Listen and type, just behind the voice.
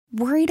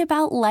Worried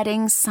about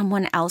letting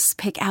someone else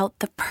pick out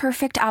the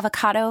perfect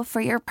avocado for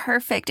your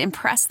perfect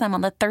impress them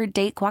on the third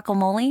date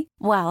guacamole?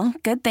 Well,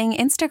 good thing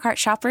Instacart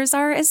shoppers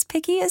are as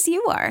picky as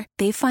you are.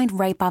 They find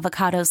ripe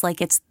avocados like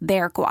it's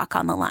their guac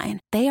on the line.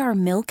 They are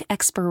milk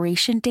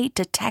expiration date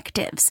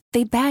detectives.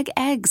 They bag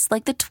eggs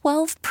like the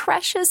 12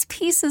 precious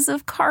pieces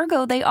of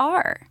cargo they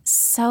are.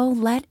 So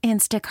let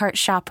Instacart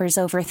shoppers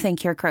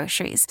overthink your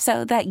groceries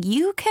so that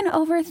you can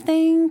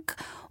overthink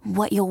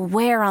what you'll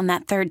wear on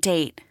that third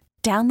date.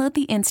 Download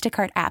the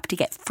Instacart app to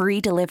get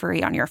free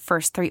delivery on your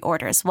first 3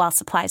 orders while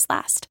supplies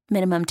last.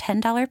 Minimum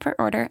 $10 per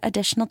order.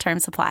 Additional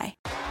terms apply.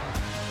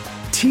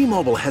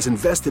 T-Mobile has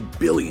invested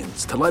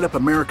billions to light up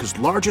America's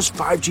largest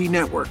 5G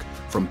network,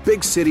 from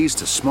big cities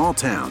to small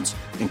towns,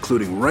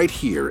 including right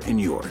here in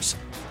yours.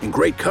 And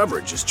great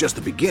coverage is just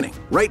the beginning.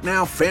 Right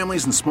now,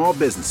 families and small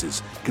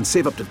businesses can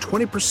save up to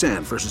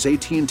 20% versus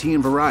AT&T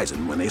and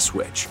Verizon when they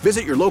switch.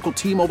 Visit your local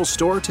T-Mobile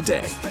store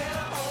today.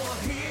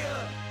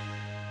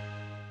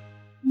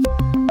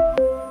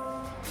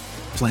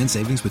 Plan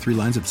savings with 3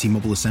 lines of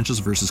T-Mobile Essentials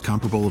versus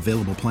comparable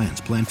available plans.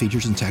 Plan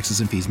features and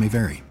taxes and fees may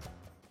vary.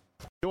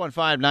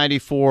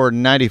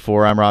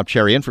 215-9494. I'm Rob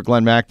Cherry in for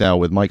Glenn Macnow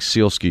with Mike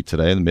Sealski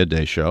today in the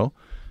midday show.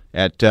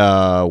 At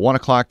 1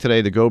 o'clock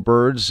today, the Go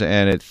Birds,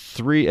 and at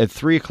 3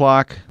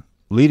 o'clock,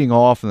 leading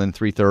off, and then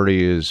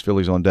 3:30 is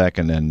Phillies on deck,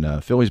 and then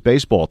Phillies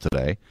baseball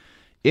today.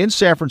 In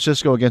San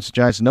Francisco against the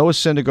Giants, Noah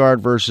Syndergaard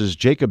versus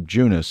Jacob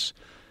Junis.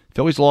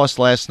 Phillies lost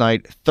last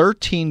night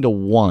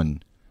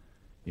 13-1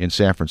 in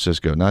San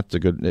Francisco. Not the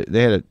good.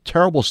 They had a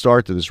terrible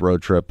start to this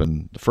road trip,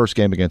 and the first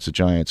game against the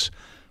Giants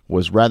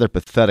was rather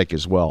pathetic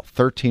as well.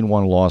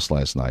 13-1 loss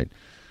last night.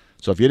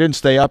 So if you didn't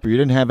stay up or you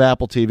didn't have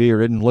Apple TV or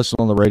didn't listen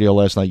on the radio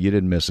last night, you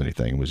didn't miss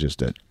anything. It was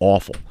just an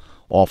awful,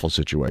 awful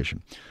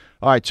situation.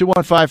 All right,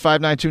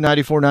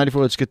 215-592-9494.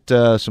 Let's get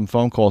some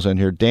phone calls in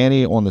here.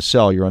 Danny on the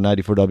cell. You're on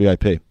 94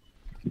 WIP.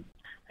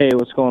 Hey,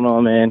 what's going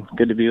on, man?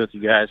 Good to be with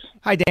you guys.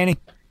 Hi, Danny.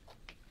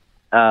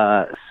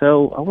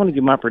 So I want to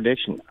give my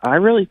prediction. I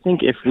really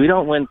think if we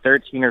don't win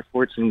 13 or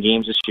 14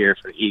 games this year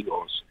for the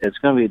Eagles, it's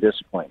going to be a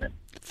disappointment.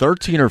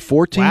 13 or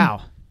 14?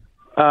 Wow.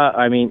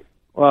 12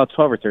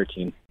 or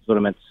 13 is what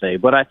I meant to say.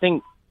 But I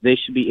think they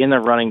should be in the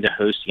running to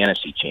host the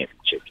NFC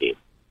Championship game.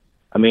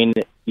 I mean,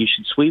 you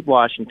should sweep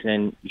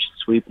Washington. You should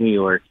sweep New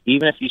York.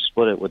 Even if you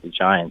split it with the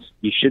Giants,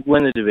 you should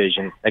win the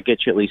division. That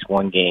gets you at least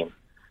one game.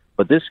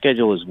 But this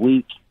schedule is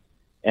weak.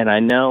 And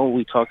I know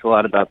we talked a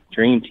lot about the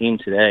Dream Team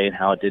today and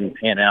how it didn't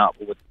pan out,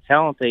 but with the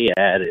talent they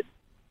added,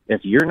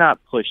 if you're not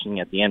pushing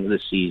at the end of the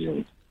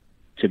season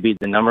to be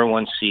the number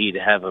 1 seed, to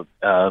have a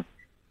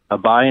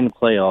bye in the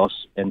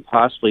playoffs, and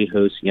possibly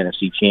host the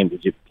NFC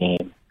Championship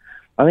game,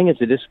 I think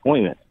it's a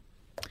disappointment.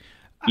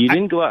 You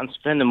didn't go out and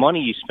spend the money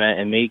you spent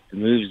and make the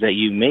moves that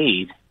you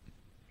made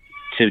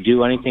to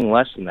do anything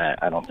less than that,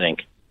 I don't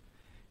think.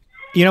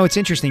 You know, it's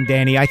interesting,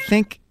 Danny. I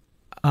think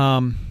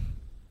I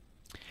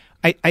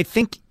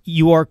think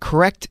you are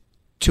correct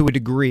to a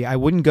degree. I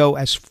wouldn't go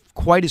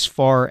quite as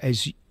far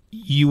as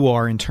you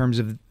are in terms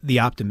of the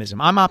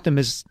optimism. I'm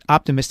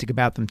optimistic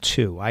about them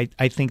too. I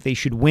think they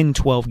should win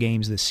 12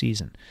 games this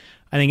season.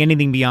 I think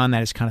anything beyond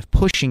that is kind of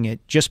pushing it,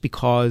 just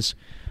because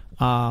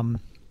the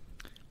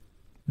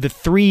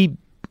three.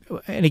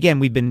 And again,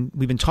 we've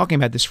been talking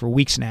about this for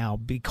weeks now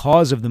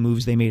because of the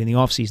moves they made in the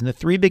offseason. The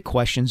 3 big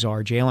questions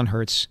are Jalen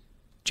Hurts,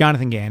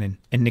 Jonathan Gannon,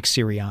 and Nick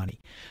Sirianni.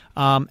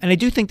 And I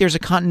do think there's a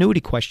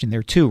continuity question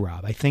there too,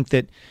 Rob. I think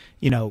that,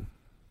 it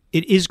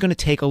is going to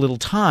take a little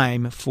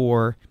time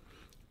for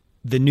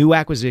the new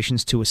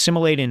acquisitions to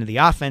assimilate into the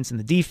offense and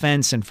the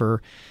defense, and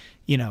for,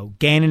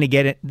 Gannon to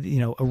get it,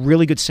 a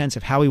really good sense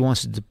of how he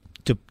wants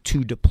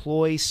to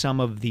deploy some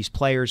of these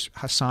players,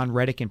 Hassan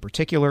Reddick in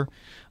particular.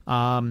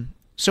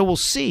 So we'll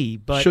see.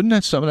 But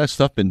shouldn't some of that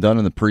stuff been done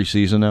in the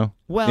preseason, though?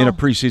 Well, in a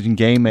preseason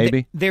game,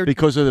 maybe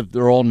because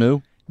they're all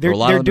new.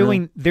 They're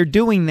doing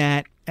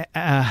that.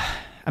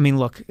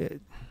 Look,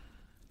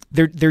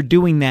 they're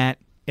doing that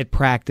at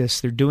practice.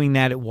 They're doing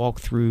that at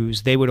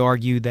walkthroughs. They would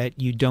argue that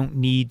you don't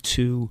need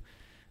to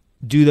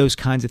do those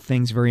kinds of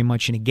things very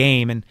much in a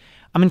game, and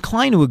I'm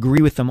inclined to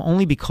agree with them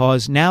only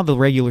because now the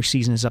regular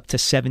season is up to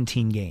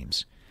 17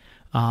 games.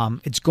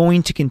 It's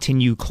going to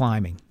continue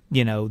climbing.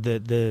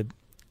 The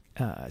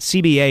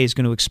CBA is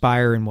going to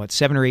expire in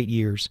 7 or 8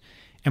 years,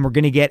 and we're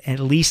going to get at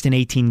least an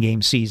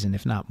 18-game season,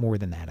 if not more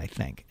than that, I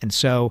think. And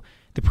so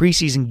the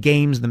preseason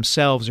games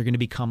themselves are going to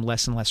become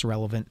less and less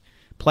relevant.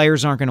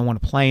 Players aren't going to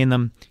want to play in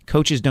them.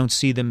 Coaches don't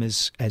see them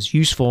as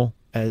useful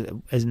as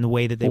in the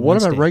way that they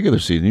want. What about regular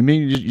season? You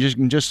mean you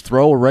can just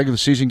throw a regular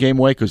season game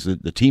away because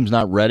the team's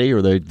not ready,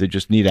 or they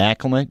just need to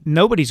acclimate?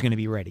 Nobody's going to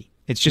be ready.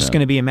 It's just going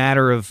to be a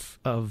matter of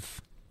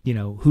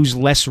who's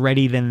less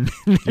ready than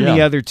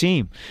the other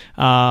team,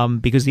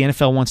 because the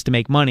NFL wants to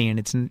make money, and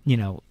it's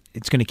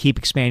going to keep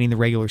expanding the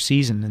regular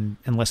season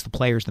unless the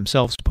players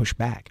themselves push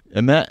back.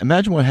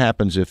 Imagine what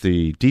happens if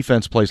the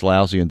defense plays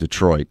lousy in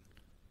Detroit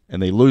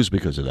and they lose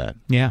because of that.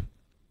 Yeah.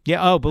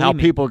 Yeah. Oh, believe me. How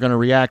people are going to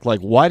react like,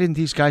 why didn't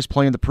these guys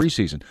play in the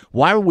preseason?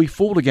 Why were we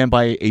fooled again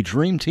by a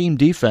dream team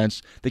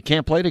defense that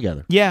can't play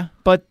together? Yeah,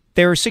 but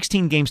there are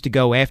 16 games to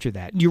go after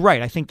that. You're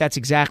right. I think that's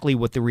exactly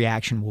what the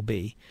reaction will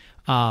be.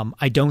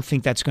 I don't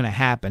think that's going to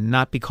happen,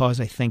 not because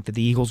I think that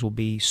the Eagles will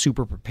be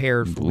super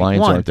prepared for the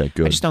Lions aren't that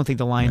good. I just don't think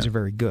the Lions are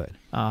very good.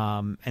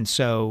 And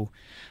so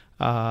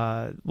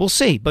we'll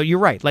see. But you're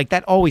right. Like,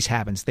 that always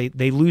happens. They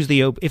lose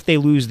if they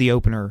lose the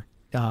opener,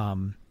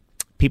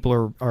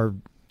 people are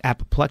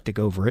apoplectic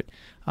over it.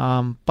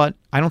 But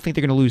I don't think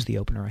they're going to lose the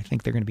opener. I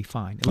think they're going to be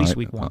fine, at least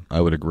week one.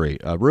 I would agree.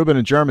 Ruben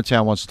in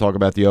Germantown wants to talk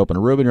about the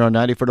opener. Ruben, you're on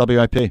 90 for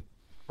WIP.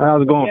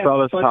 How's it going,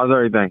 fellas? How's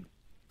everything?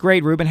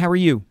 Great, Ruben. How are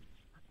you?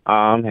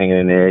 I'm hanging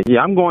in there.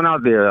 Yeah, I'm going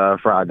out there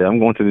Friday. I'm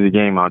going to the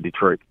game out in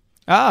Detroit.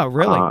 Oh,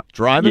 really?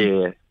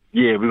 Driving?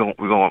 Yeah. We're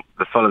going.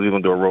 The fellas, we're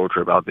going to do a road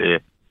trip out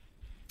there.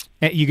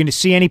 You going to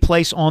see any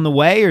place on the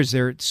way, or is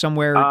there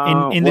somewhere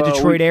in the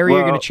Detroit area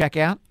you're going to check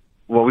out?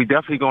 Well, we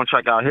definitely going to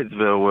check out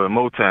Hitsville with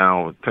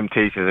Motown, with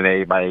Temptations, and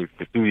everybody.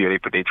 The studio, they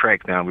put their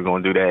tracks down. We're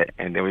going to do that,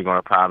 and then we're going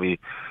to probably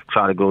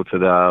try to go to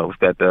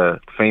the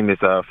famous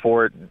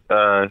Ford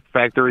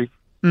factory.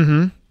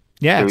 Mm-hmm.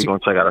 Yeah, so we're going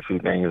to check out a few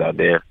things out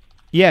there.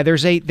 Yeah,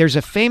 there's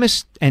a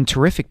famous and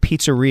terrific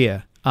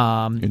pizzeria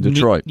in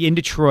Detroit. In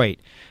Detroit,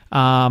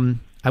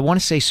 I want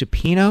to say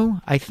Supino.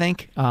 I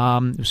think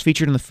it was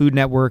featured on the Food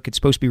Network. It's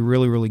supposed to be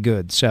really, really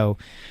good. So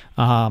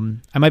I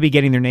might be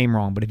getting their name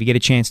wrong, but if you get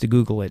a chance to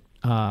Google it,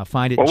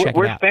 find it and check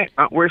it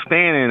out. We're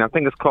staying in. I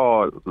think it's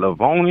called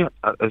Livonia.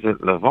 Is it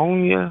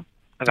Livonia?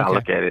 I gotta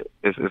look at it.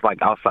 It's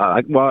like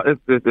outside.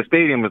 The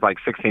stadium is like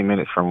 16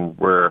 minutes from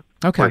where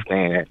we're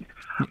staying at.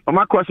 But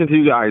my question to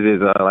you guys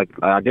is,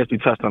 I guess you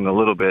touched on it a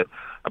little bit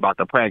about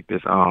the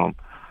practice.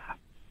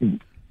 Do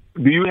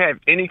you have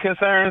any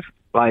concerns,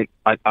 like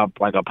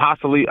a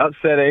possibly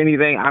upset or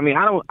anything? I mean,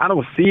 I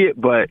don't see it,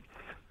 but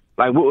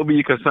like, what would be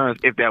your concerns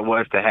if that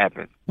was to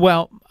happen?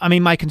 Well, I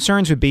mean, my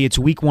concerns would be it's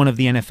week one of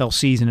the NFL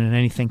season and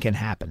anything can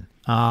happen.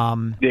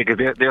 Yeah, because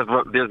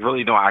there's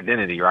really no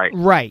identity, right?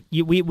 Right.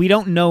 We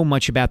don't know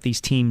much about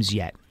these teams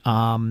yet.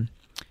 I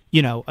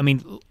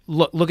mean,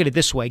 look at it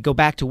this way. Go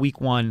back to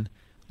week one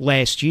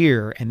last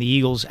year, and the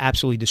Eagles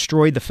absolutely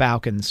destroyed the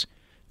Falcons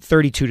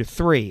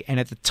 32-3. And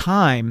at the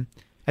time,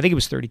 I think it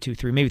was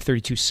 32-3, maybe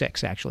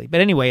 32-6 actually. But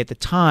anyway, at the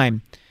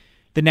time,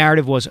 the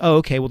narrative was,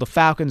 the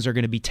Falcons are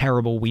going to be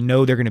terrible. We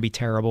know they're going to be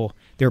terrible.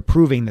 They're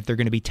proving that they're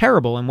going to be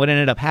terrible. And what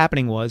ended up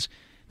happening was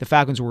the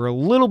Falcons were a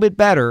little bit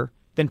better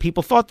than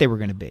people thought they were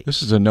going to be.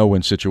 This is a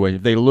no-win situation.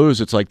 If they lose,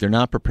 it's like they're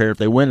not prepared. If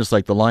they win, it's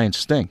like the Lions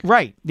stink.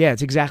 Right. Yeah,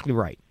 it's exactly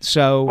right.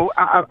 So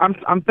I'm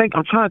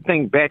trying to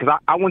think back, because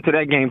I went to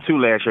that game too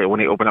last year when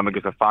they opened up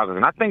against the Falcons,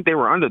 and I think they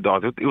were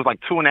underdogs. It was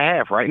like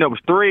 2.5, right? No, it was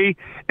 3,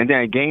 and then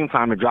at game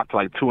time it dropped to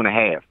like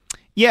 2.5.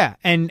 Yeah,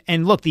 and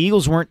look, the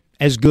Eagles weren't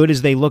as good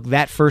as they looked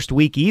that first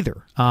week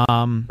either.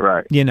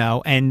 Right.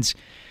 And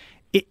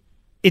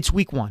it's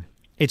week one.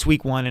 It's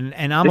week one, and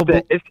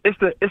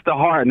it's the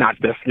hard knocks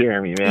that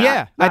scare me, man.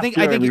 Yeah, I think,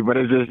 but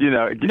it's just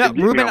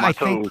Ruben,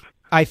 me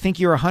I think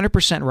you're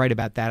 100% right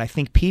about that. I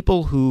think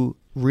people who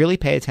really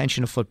pay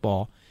attention to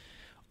football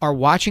are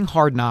watching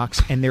Hard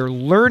Knocks, and they're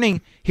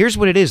learning. Here's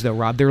what it is, though,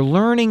 Rob. They're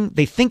learning.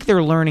 They think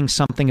they're learning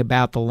something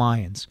about the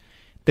Lions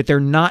that they're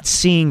not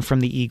seeing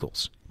from the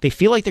Eagles. They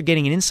feel like they're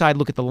getting an inside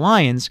look at the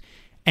Lions,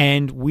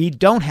 and we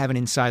don't have an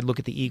inside look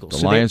at the Eagles.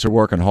 The Lions are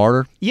working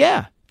harder.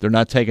 Yeah. They're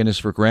not taking this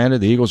for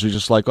granted. The Eagles are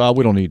just like,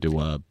 we don't need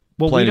to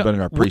play anybody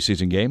in our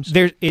preseason games.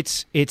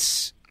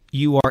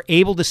 You are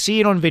able to see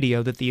it on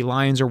video that the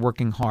Lions are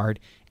working hard,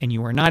 and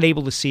you are not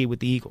able to see it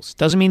with the Eagles.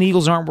 Doesn't mean the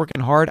Eagles aren't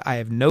working hard. I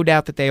have no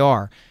doubt that they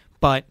are.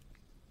 But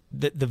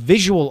the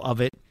visual of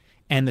it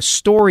and the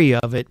story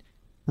of it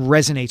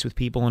resonates with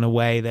people in a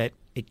way that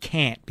it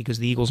can't, because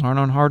the Eagles aren't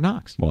on Hard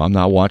Knocks. Well, I'm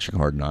not watching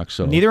Hard Knocks,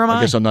 so neither am I.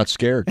 I guess I'm not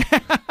scared.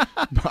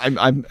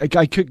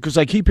 Because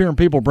I keep hearing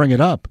people bring it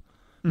up.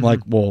 I'm like,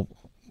 well,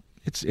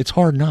 it's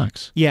Hard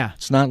Knocks. Yeah,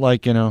 it's not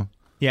like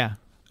Yeah.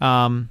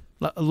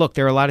 Look,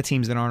 there are a lot of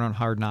teams that aren't on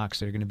Hard Knocks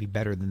that are going to be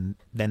better than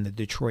the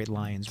Detroit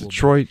Lions.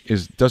 Detroit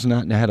does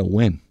not know how to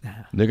win. Nah.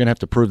 They're going to have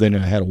to prove they know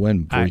how to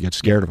win before you get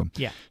scared of them.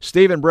 Yeah.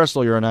 Steve in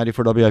Bristol, you're on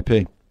 94 WIP.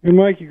 Hey,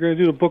 Mike, you're going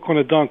to do the book on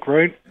the dunk,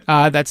 right?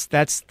 That's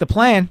the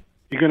plan.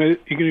 You're going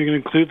to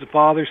include the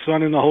Father,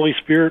 Son, and the Holy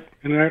Spirit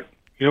in that?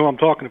 You know what I'm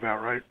talking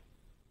about, right?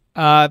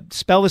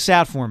 Spell this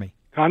out for me.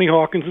 Connie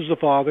Hawkins is the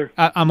father.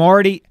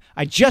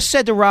 I just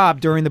said to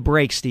Rob during the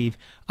break, Steve,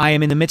 I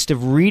am in the midst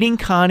of reading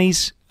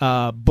Connie's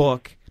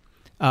book,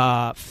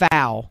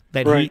 Foul,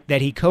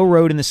 that he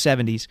co-wrote in the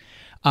 70s,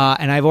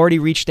 and I've already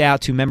reached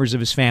out to members of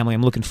his family.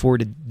 I'm looking forward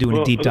to doing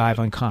a deep dive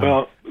on Connie.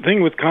 Well, the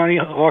thing with Connie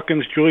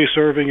Hawkins, Julius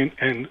Erving,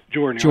 and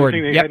Jordan, the only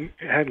thing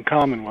they had in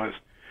common was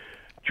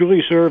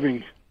Julius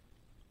Erving's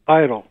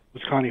idol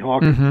was Connie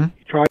Hawkins. Mm-hmm.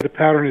 He tried to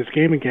pattern his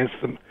game against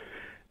them.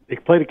 They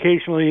played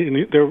occasionally,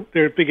 and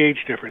they're a big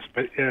age difference.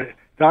 But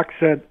Doc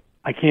said,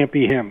 I can't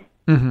be him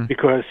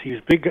because he's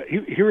big.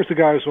 Here was the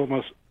guy who's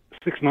almost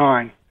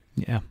 6'9",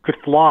 could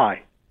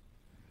fly.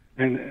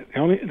 And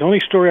the only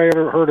story I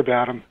ever heard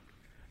about him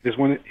is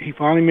when he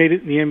finally made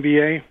it in the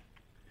NBA. It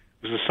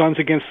was the Suns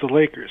against the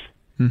Lakers.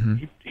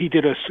 Mm-hmm. He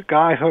did a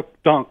sky hook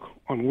dunk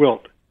on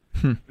Wilt,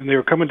 and they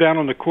were coming down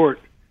on the court,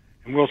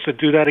 And Will said,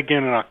 "Do that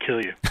again, and I'll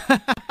kill you."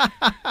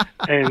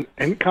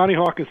 and Connie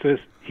Hawkins says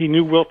he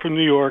knew Will from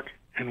New York,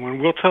 and when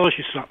Will tells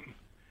you something,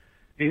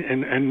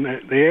 and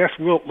they asked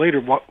Will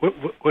later,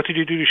 what did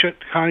you do to shut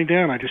Connie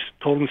down? I just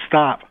told him to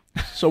stop.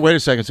 So wait a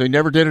second. So he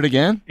never did it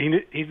again? He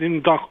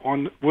didn't dunk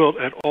on Will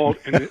at all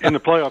in the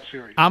playoff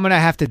series. I'm going to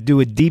have to do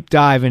a deep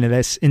dive into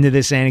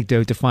this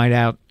anecdote to find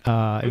out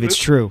if it's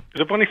true.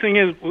 The funny thing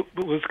is,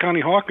 with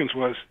Connie Hawkins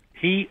was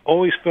he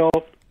always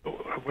felt,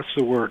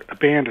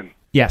 abandoned.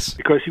 Yes.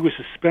 Because he was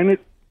suspended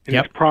in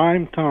his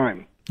prime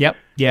time. Yep.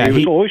 Yeah. And he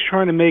was always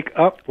trying to make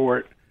up for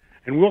it.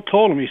 And Will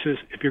told him, he says,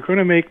 "If you're going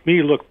to make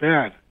me look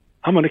bad,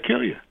 I'm going to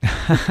kill you."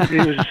 And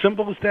it was as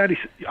simple as that. He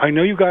said, "I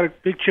know you got a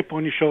big chip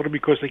on your shoulder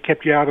because they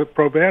kept you out of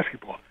pro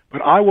basketball,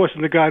 but I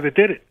wasn't the guy that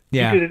did it.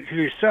 Yeah. You did it to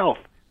yourself."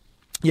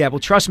 Yeah, well,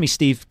 trust me,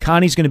 Steve,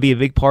 Connie's going to be a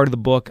big part of the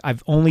book.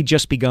 I've only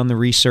just begun the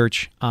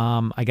research.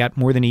 I got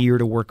more than a year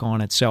to work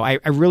on it, so I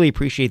really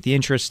appreciate the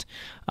interest.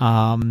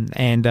 All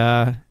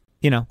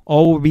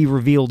will be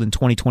revealed in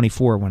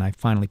 2024 when I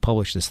finally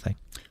publish this thing.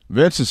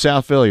 Vince in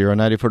South Philly, you're on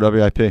 94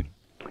 WIP.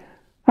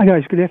 Hi,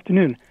 guys. Good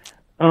afternoon.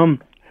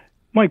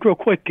 Mike, real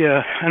quick,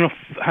 I don't know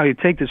how you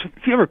take this.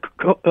 If you ever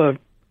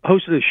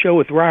hosted a show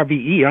with Robbie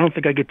E., I don't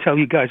think I could tell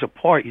you guys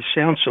apart. You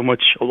sound so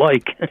much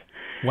alike.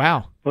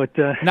 Wow. But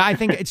no, I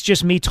think it's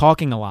just me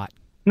talking a lot.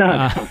 No,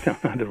 not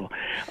at all.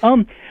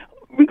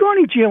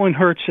 Regarding Jalen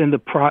Hurts and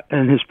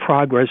his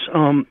progress,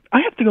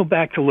 I have to go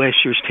back to last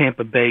year's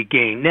Tampa Bay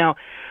game. Now,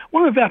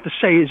 what I'm about to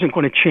say isn't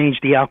going to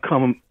change the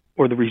outcome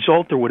or the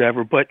result or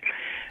whatever, but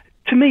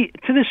to me,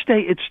 to this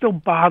day, it still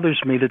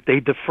bothers me that they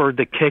deferred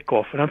the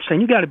kickoff. And I'm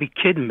saying, you got to be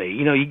kidding me.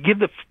 You give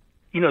the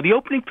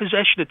opening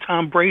possession to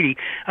Tom Brady.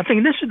 I'm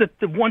thinking this is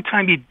the one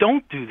time you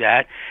don't do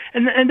that,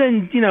 and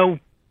then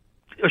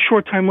a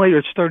short time later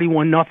it's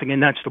 31-0,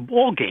 and that's the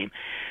ball game.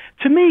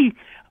 To me,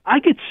 I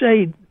could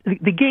say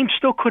the game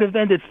still could have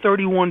ended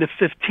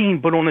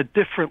 31-15, but on a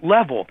different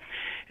level.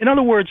 In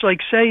other words,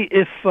 like say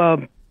if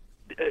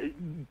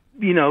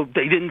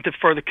they didn't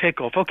defer the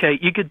kickoff. Okay,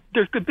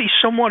 there could be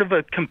somewhat of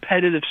a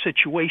competitive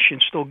situation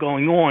still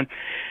going on,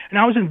 and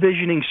I was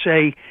envisioning,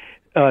 say,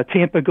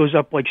 Tampa goes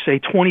up like say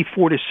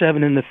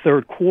 24-7 in the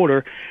third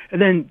quarter,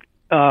 and then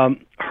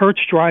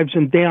Hurts drives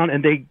them down,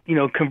 and they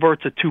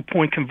converts a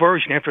 2-point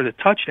conversion after the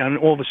touchdown, and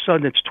all of a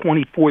sudden it's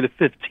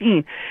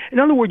 24-15. In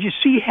other words, you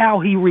see how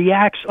he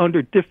reacts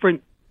under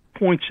different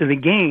points of the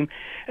game,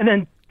 and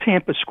then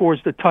Tampa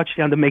scores the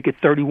touchdown to make it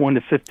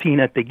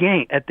 31-15 at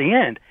the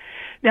end.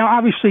 Now,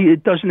 obviously,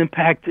 it doesn't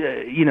impact,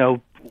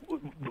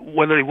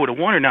 whether they would have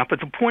won or not,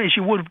 but the point is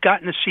you would have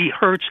gotten to see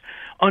Hurts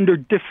under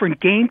different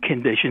game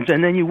conditions,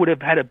 and then you would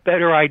have had a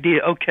better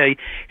idea, okay,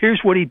 here's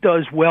what he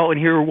does well, and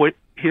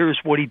here's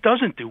what he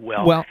doesn't do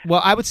well.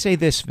 Well, I would say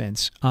this,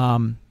 Vince.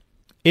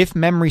 If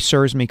memory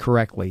serves me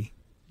correctly,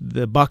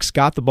 the Bucs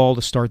got the ball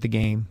to start the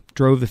game,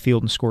 drove the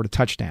field, and scored a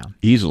touchdown.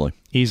 Easily.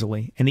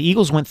 And the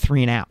Eagles went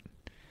 3 and out.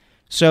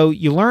 So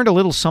you learned a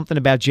little something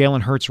about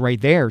Jalen Hurts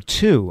right there,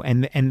 too,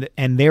 and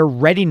their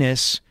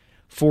readiness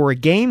for a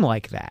game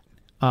like that.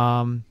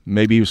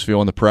 Maybe he was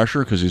feeling the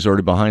pressure because he's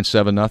already behind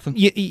 7-0.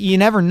 You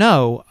never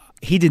know.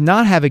 He did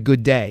not have a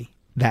good day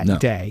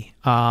that day,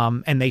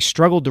 and they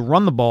struggled to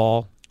run the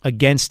ball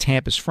against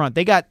Tampa's front.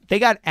 They got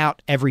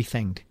out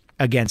everything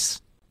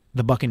against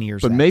the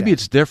Buccaneers. But maybe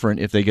it's different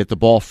if they get the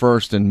ball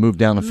first and move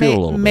down the field a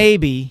little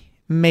bit.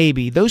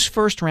 Maybe. Those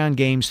first-round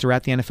games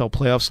throughout the NFL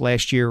playoffs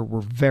last year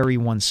were very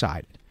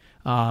one-sided.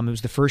 It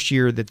was the first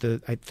year that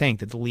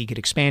the league had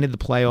expanded the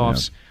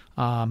playoffs,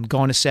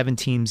 gone to 7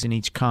 teams in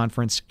each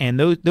conference, and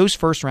those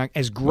first-round,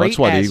 as great that's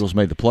why the Eagles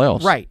made the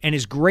playoffs. Right, and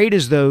as great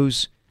as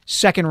those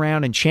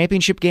second-round and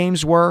championship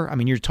games were, I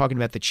mean, you're talking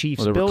about the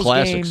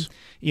Chiefs-Bills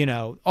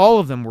game. All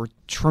of them were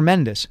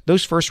tremendous.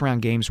 Those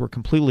first-round games were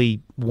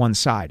completely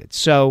one-sided.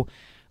 So,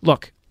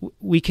 look,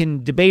 we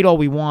can debate all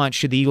we want.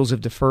 Should the Eagles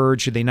have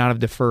deferred? Should they not have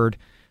deferred?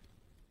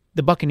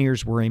 The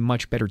Buccaneers were a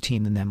much better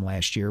team than them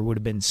last year. It would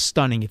have been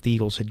stunning if the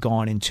Eagles had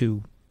gone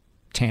into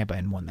Tampa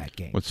and won that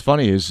game. What's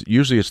funny is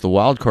usually it's the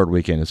wild card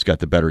weekend that's got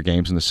the better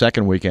games, and the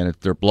second weekend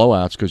they're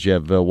blowouts because you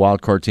have a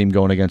wild card team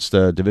going against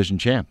a division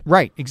champ.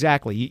 Right,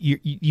 exactly.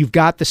 You've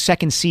got the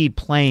second seed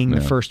playing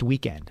the first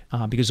weekend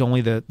because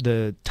only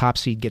the top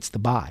seed gets the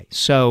bye.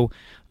 So,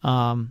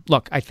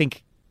 look, I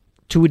think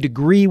to a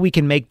degree we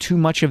can make too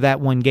much of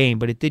that one game,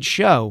 but it did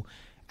show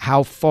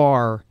how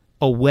far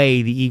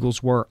away the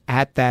Eagles were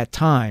at that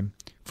time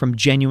from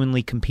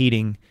genuinely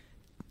competing,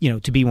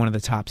 to be one of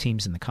the top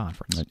teams in the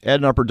conference.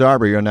 Ed in Upper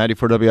Darby, you're on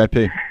 94 WIP.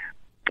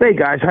 Hey,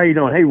 guys, how you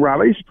doing? Hey, Rob,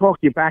 I used to talk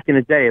to you back in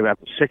the day about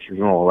the Sixers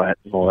and all that.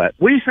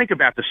 What do you think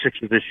about the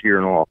Sixers this year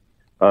and all?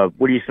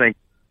 What do you think?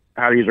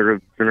 How are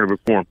they're going to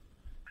perform?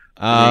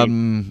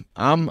 I'm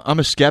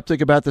a skeptic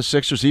about the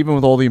Sixers. Even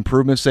with all the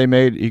improvements they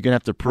made, you're going to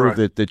have to prove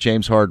that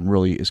James Harden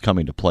really is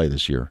coming to play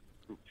this year.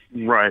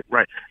 Right.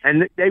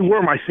 And they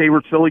were my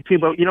favorite Philly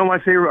team. But, my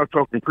favorite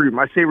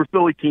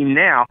Philly team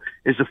now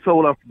is the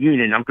Philadelphia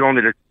Union. I'm going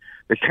to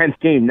the 10th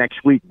game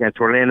next week against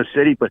Orlando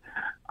City. But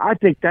I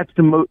think that's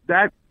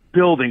that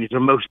building is the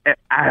most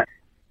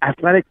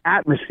athletic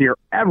atmosphere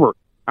ever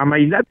I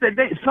mean,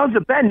 Sons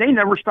of Ben, they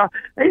never stop.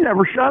 They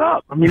never shut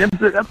up. I mean,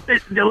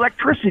 the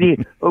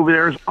electricity over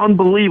there is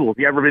unbelievable. If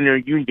you ever been to a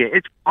Union game,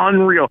 it's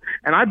unreal.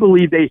 And I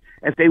believe they're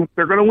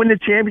going to win the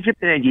championship,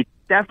 then you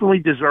definitely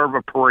deserve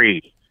a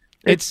parade.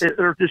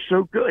 They're just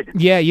so good.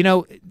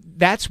 Yeah,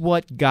 that's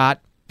what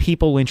got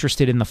people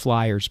interested in the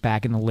Flyers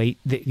back in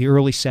the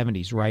early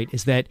 70s, right?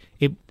 Is that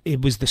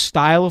it was the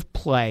style of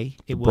play.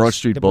 It was Broad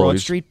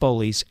Street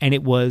Bullies, and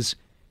it was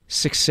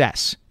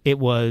success. It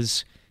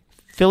was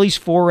Philly's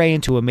foray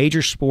into a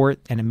major sport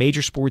and a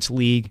major sports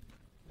league.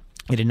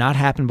 It had not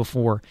happened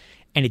before,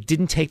 and it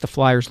didn't take the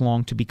Flyers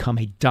long to become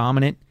a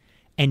dominant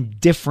and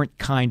different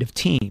kind of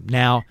team.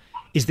 Now,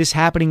 is this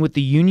happening with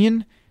the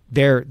Union?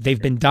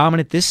 They've been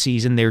dominant this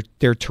season.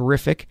 They're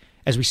terrific.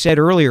 As we said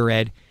earlier,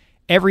 Ed,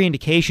 every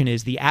indication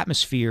is the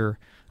atmosphere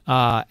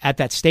at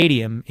that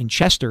stadium in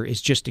Chester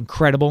is just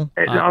incredible.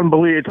 It's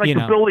unbelievable. It's like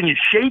the building is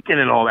shaking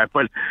and all that.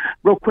 But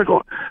real quick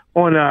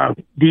on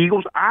the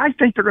Eagles, I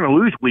think they're going to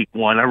lose week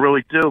 1. I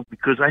really do,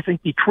 because I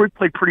think Detroit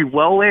played pretty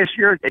well last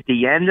year at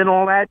the end and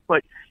all that.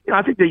 But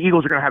I think the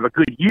Eagles are going to have a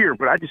good year.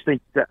 But I just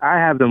think that I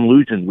have them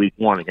losing week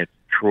 1 against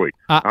Detroit.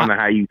 I don't know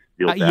how you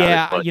feel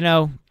about it.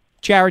 Yeah,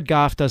 Jared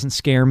Goff doesn't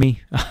scare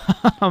me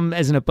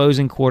as an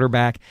opposing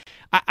quarterback.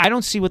 I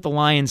don't see what the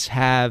Lions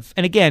have.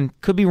 And again,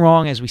 could be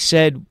wrong. As we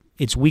said,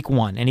 it's week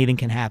 1. Anything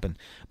can happen.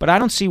 But I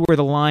don't see where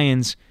the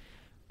Lions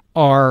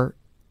are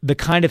the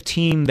kind of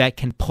team that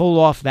can pull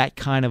off that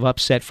kind of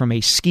upset from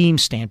a scheme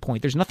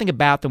standpoint. There's nothing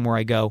about them where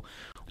I go,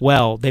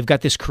 well, they've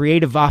got this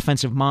creative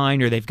offensive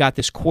mind, or they've got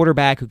this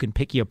quarterback who can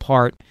pick you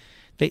apart.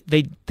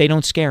 They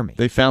don't scare me.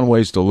 They found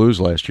ways to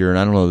lose last year, and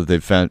I don't know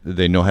that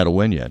they know how to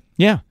win yet.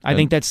 Yeah, I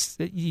think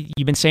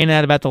you've been saying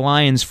that about the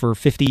Lions for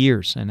 50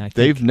 years, and I think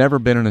they've never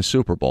been in a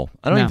Super Bowl.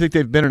 I don't even think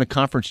they've been in a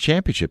conference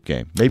championship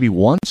game. Maybe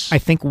once. I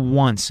think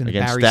once in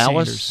against Barry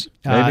Dallas.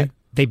 Sanders. Maybe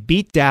they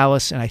beat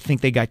Dallas, and I think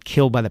they got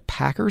killed by the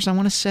Packers. I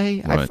want to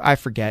say right. I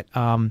forget.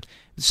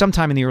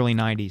 Sometime in the early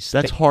 90s.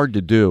 That's hard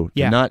to do.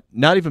 Yeah.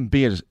 Not even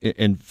be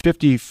in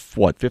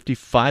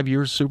 55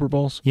 years Super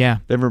Bowls? Yeah.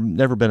 They've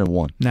never been in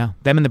one. No.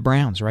 Them and the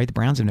Browns, right? The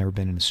Browns have never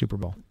been in a Super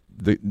Bowl.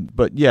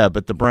 But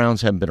the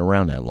Browns haven't been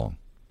around that long.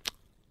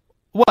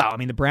 Well, I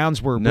mean, the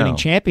Browns were winning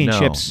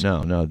championships.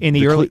 No. In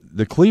the early,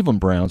 the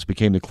Cleveland Browns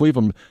became the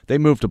Cleveland. They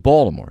moved to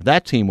Baltimore.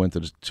 That team went to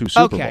the 2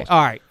 Super Bowls. Okay,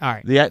 all right.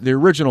 The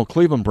original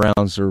Cleveland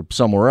Browns are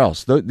somewhere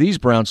else. These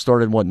Browns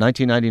started in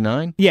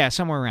 1999? Yeah,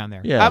 somewhere around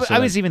there. Yeah, I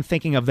was even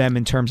thinking of them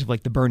in terms of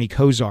like the Bernie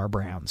Kosar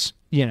Browns.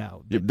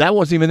 That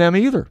wasn't even them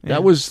either. Yeah.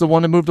 That was the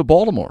one that moved to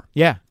Baltimore.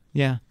 Yeah.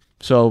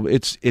 So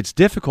it's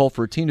difficult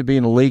for a team to be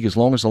in the league as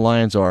long as the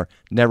Lions are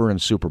never in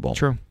a Super Bowl.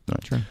 True.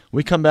 Right. True.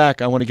 We come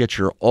back. I want to get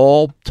your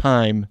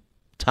all-time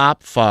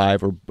top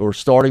 5 or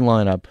starting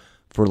lineup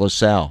for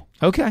LaSalle.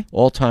 Okay.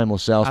 All-time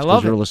LaSalle. I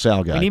love it. You're a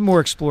LaSalle guy. We need more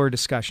Explorer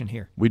discussion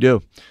here. We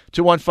do.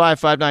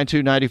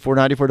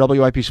 215-592-9494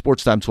 WIP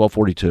Sports Time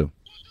 1242.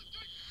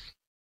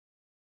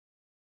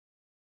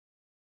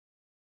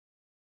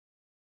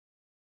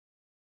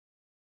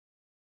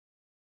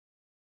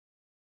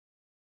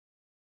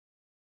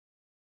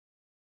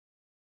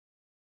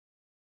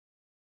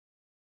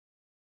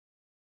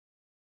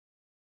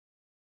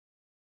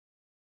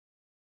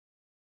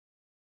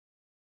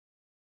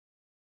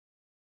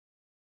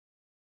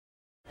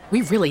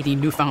 We really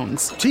need new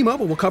phones.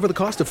 T-Mobile will cover the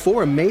cost of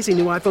 4 amazing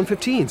new iPhone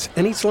 15s,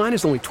 and each line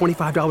is only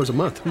 $25 a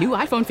month. New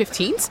iPhone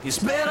 15s? It's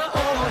better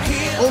over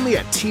here. Only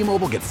at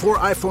T-Mobile, get 4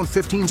 iPhone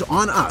 15s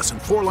on us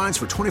and 4 lines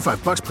for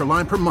 $25 per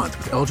line per month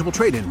with eligible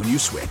trade-in when you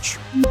switch.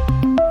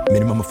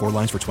 Minimum of 4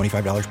 lines for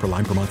 $25 per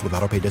line per month with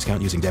autopay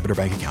discount using debit or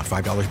bank account.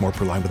 $5 more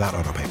per line without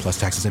autopay, plus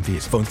taxes and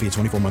fees. Phone fee at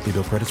 24 monthly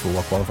bill credits for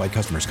well-qualified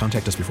customers.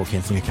 Contact us before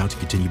canceling account to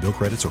continue bill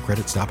credits or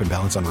credit stop and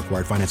balance on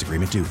required finance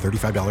agreement due.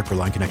 $35 per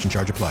line connection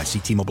charge applies. See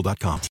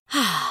T-Mobile.com.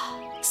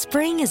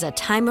 Spring is a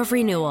time of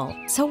renewal,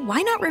 so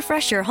why not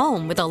refresh your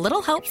home with a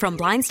little help from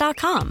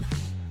Blinds.com?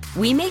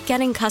 We make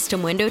getting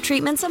custom window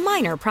treatments a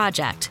minor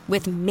project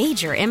with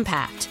major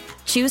impact.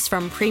 Choose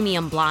from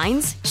premium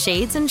blinds,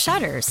 shades, and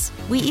shutters.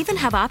 We even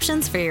have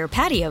options for your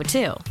patio,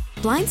 too.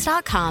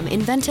 Blinds.com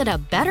invented a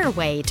better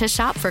way to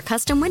shop for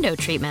custom window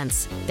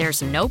treatments.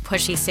 There's no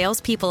pushy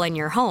salespeople in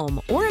your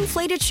home or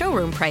inflated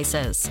showroom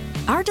prices.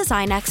 Our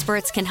design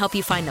experts can help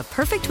you find the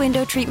perfect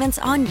window treatments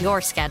on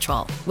your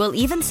schedule. We'll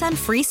even send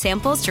free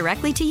samples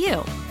directly to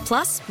you.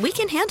 Plus, we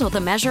can handle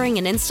the measuring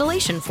and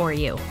installation for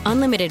you.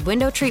 Unlimited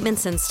window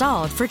treatments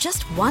installed for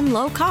just one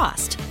low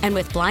cost. And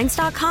with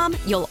Blinds.com,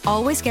 you'll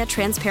always get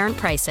transparent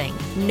pricing.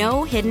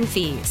 No hidden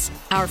fees.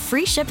 Our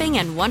free shipping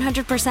and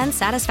 100%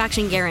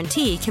 satisfaction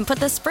guarantee can put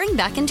the spring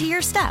back into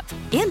your step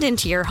and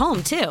into your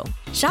home, too.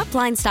 Shop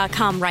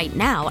Blinds.com right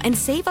now and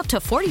save up to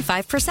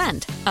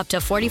 45%. Up to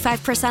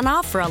 45%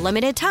 off for a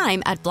limited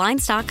time at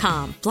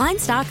Blinds.com.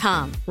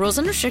 Blinds.com. Rules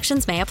and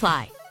restrictions may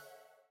apply.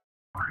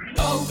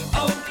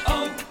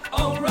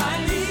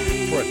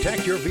 O'Reilly.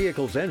 Protect your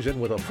vehicle's engine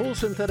with a full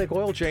synthetic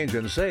oil change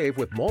and save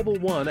with Mobil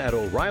 1 at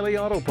O'Reilly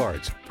Auto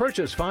Parts.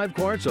 Purchase 5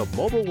 quarts of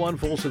Mobil 1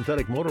 full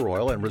synthetic motor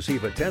oil and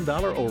receive a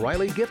 $10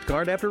 O'Reilly gift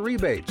card after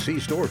rebate. See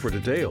store for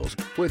details.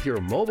 With your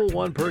Mobil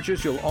 1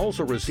 purchase, you'll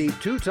also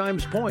receive 2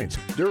 times points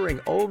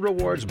during Old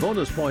Rewards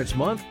Bonus Points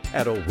Month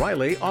at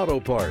O'Reilly Auto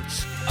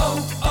Parts.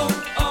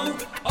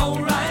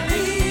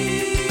 O'Reilly